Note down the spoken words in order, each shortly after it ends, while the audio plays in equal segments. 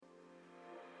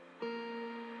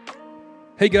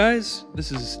Hey guys,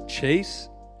 this is Chase.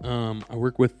 I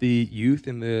work with the youth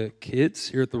and the kids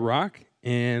here at The Rock,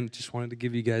 and just wanted to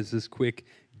give you guys this quick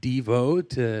Devo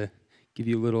to give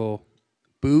you a little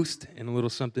boost and a little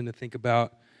something to think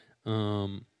about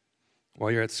while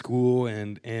you're at school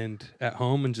and at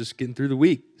home and just getting through the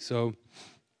week. So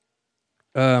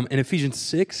in Ephesians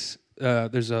 6,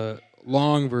 there's a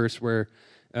long verse where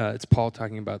it's Paul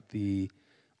talking about the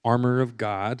armor of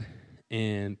God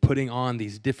and putting on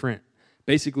these different.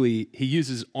 Basically, he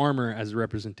uses armor as a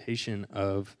representation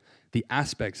of the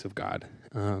aspects of God,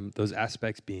 those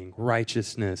aspects being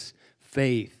righteousness,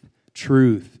 faith,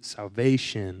 truth,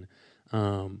 salvation,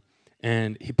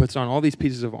 and he puts on all these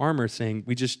pieces of armor saying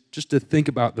we just to think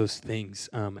about those things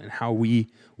and how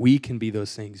we can be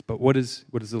those things. But what does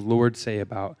the Lord say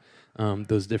about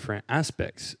those different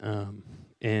aspects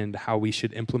and how we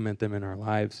should implement them in our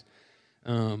lives?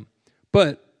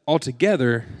 But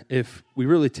altogether, if we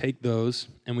really take those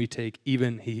and we take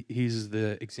even, he uses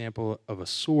the example of a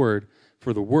sword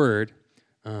for the word,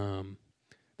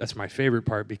 that's my favorite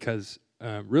part because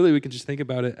really we can just think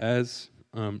about it as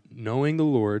knowing the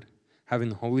Lord, having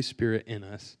the Holy Spirit in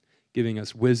us, giving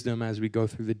us wisdom as we go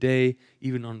through the day,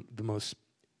 even on the most,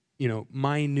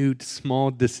 minute, small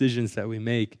decisions that we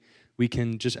make, we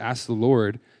can just ask the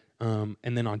Lord, and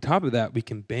then on top of that, we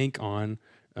can bank on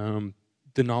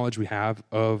the knowledge we have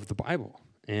of the Bible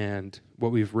and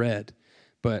what we've read.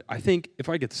 But I think if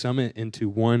I could sum it into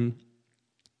one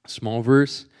small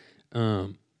verse,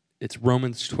 it's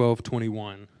Romans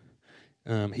 12:21.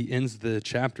 He ends the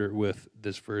chapter with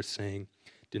this verse saying,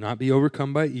 "Do not be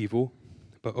overcome by evil,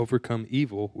 but overcome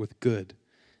evil with good."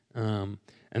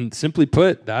 And simply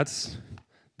put, that's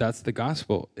the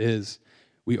gospel, is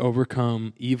we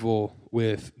overcome evil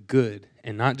with good,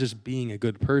 and not just being a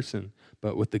good person,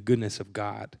 but with the goodness of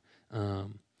God,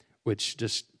 which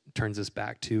just turns us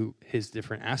back to his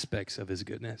different aspects of his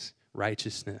goodness: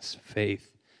 righteousness,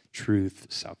 faith, truth,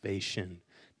 salvation,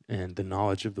 and the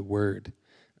knowledge of the word.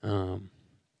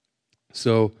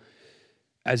 So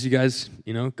as you guys,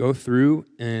 go through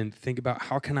and think about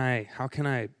how can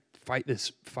I fight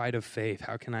this fight of faith?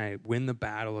 How can I win the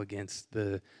battle against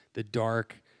the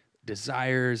dark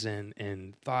desires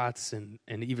and thoughts and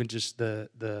even just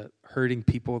the hurting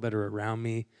people that are around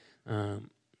me?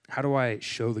 How do I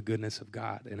show the goodness of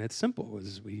God? And it's simple,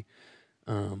 as we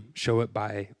show it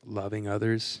by loving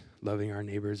others, loving our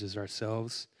neighbors as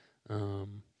ourselves,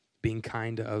 being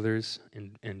kind to others,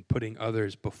 and putting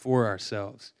others before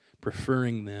ourselves,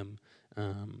 preferring them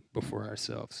before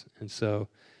ourselves. And so,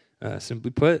 simply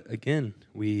put, again,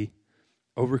 we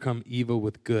overcome evil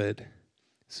with good.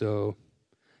 So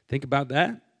think about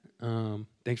that.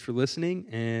 Thanks for listening,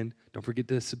 and don't forget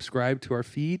to subscribe to our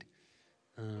feed.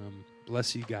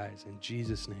 Bless you guys in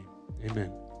Jesus' name.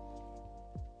 Amen.